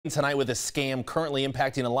Tonight with a scam currently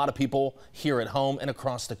impacting a lot of people here at home and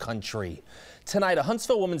across the country. Tonight, a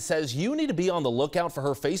Huntsville woman says you need to be on the lookout for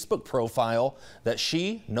her Facebook profile that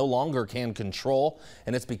she no longer can control,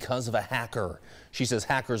 and it's because of a hacker. She says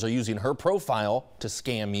hackers are using her profile to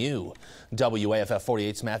scam you. WAFF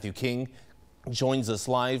 48's Matthew King joins us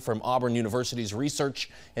live from Auburn University's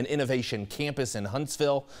Research and Innovation Campus in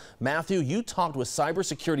Huntsville. Matthew, you talked with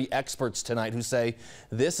cybersecurity experts tonight who say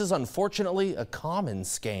this is unfortunately a common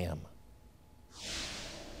scam.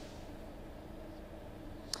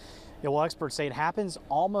 Yeah, well, experts say it happens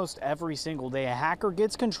almost every single day. A hacker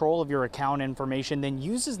gets control of your account information, then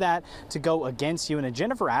uses that to go against you. And in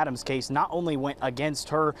Jennifer Adams' case, not only went against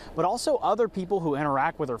her, but also other people who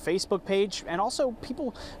interact with her Facebook page, and also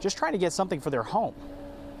people just trying to get something for their home.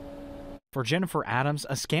 For Jennifer Adams,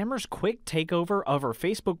 a scammer's quick takeover of her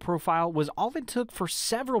Facebook profile was all it took for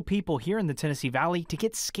several people here in the Tennessee Valley to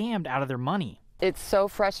get scammed out of their money. It's so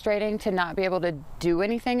frustrating to not be able to do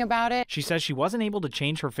anything about it. She says she wasn't able to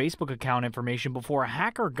change her Facebook account information before a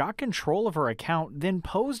hacker got control of her account, then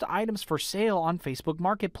posed items for sale on Facebook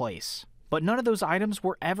Marketplace. But none of those items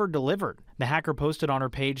were ever delivered. The hacker posted on her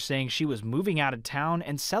page saying she was moving out of town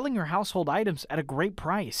and selling her household items at a great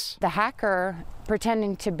price. The hacker,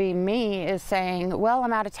 pretending to be me, is saying, well,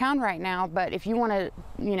 I'm out of town right now, but if you want to,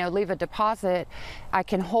 leave a deposit, I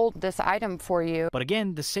can hold this item for you. But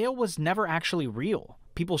again, the sale was never actually real.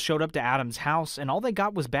 People showed up to Adams' house and all they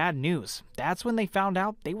got was bad news. That's when they found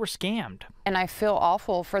out they were scammed. And I feel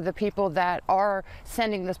awful for the people that are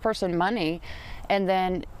sending this person money and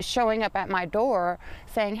then showing up at my door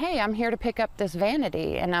saying, hey, I'm here to pick up this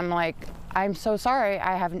vanity. And I'm like, I'm so sorry,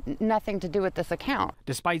 I have nothing to do with this account.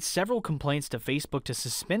 Despite several complaints to Facebook to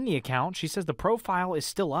suspend the account, she says the profile is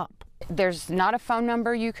still up. There's not a phone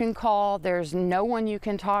number you can call. There's no one you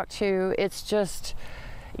can talk to. It's just,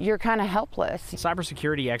 you're kind of helpless.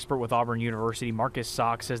 Cybersecurity expert with Auburn University, Marcus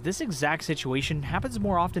Sock, says this exact situation happens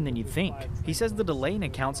more often than you'd think. He says the delay in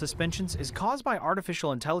account suspensions is caused by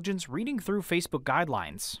artificial intelligence reading through Facebook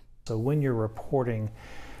guidelines. So when you're reporting,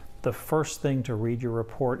 the first thing to read your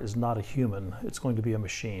report is not a human, it's going to be a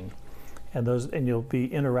machine. And you'll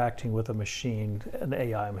be interacting with a machine, an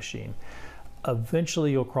AI machine.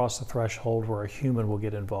 Eventually you'll cross the threshold where a human will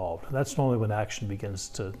get involved. That's normally when action begins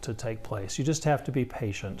to take place. You just have to be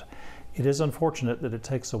patient. It is unfortunate that it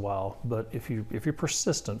takes a while, but if you're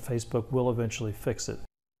persistent, Facebook will eventually fix it.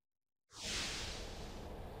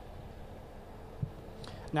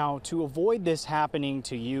 Now, to avoid this happening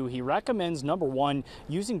to you, he recommends, number one,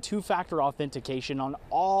 using two-factor authentication on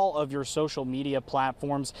all of your social media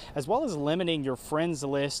platforms, as well as limiting your friends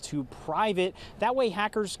list to private. That way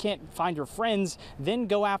hackers can't find your friends, then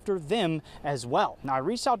go after them as well. Now, I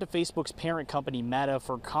reached out to Facebook's parent company, Meta,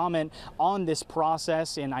 for comment on this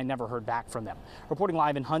process, and I never heard back from them. Reporting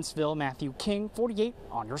live in Huntsville, Matthew King, 48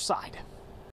 on your side.